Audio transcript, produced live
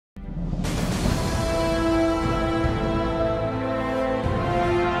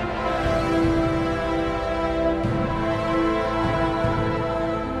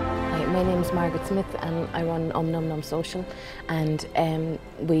is Margaret Smith and I run Num Num Social, and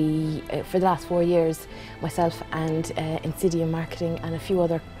we, for the last 4 years, myself and Insidia Marketing and a few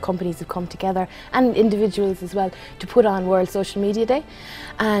other companies have come together, and individuals as well, to put on World Social Media Day,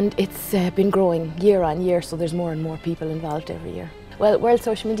 and it's been growing year on year, so there's more and more people involved every year. Well, World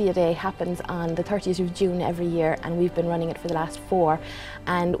Social Media Day happens on the 30th of June every year, and we've been running it for the last 4.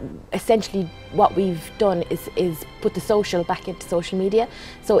 And essentially what we've done is put the social back into social media.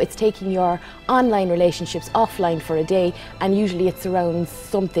 So it's taking your online relationships offline for a day, and usually it surrounds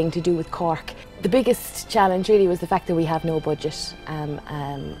something to do with Cork. The biggest challenge really was the fact that we have no budget,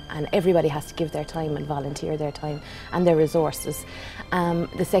 and everybody has to give their time and volunteer their time and their resources.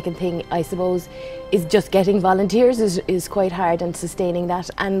 The second thing, I suppose, is just getting volunteers is quite hard, and sustaining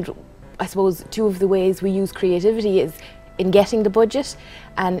that. And I suppose two of the ways we use creativity is in getting the budget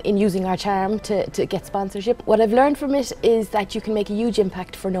and in using our charm to get sponsorship. What I've learned from it is that you can make a huge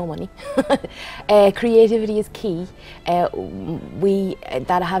impact for no money. Creativity is key. We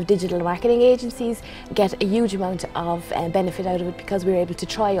that have digital marketing agencies get a huge amount of benefit out of it, because we're able to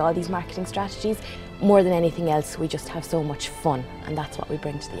try all these marketing strategies. More than anything else, we just have so much fun, and that's what we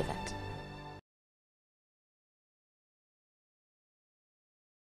bring to the event.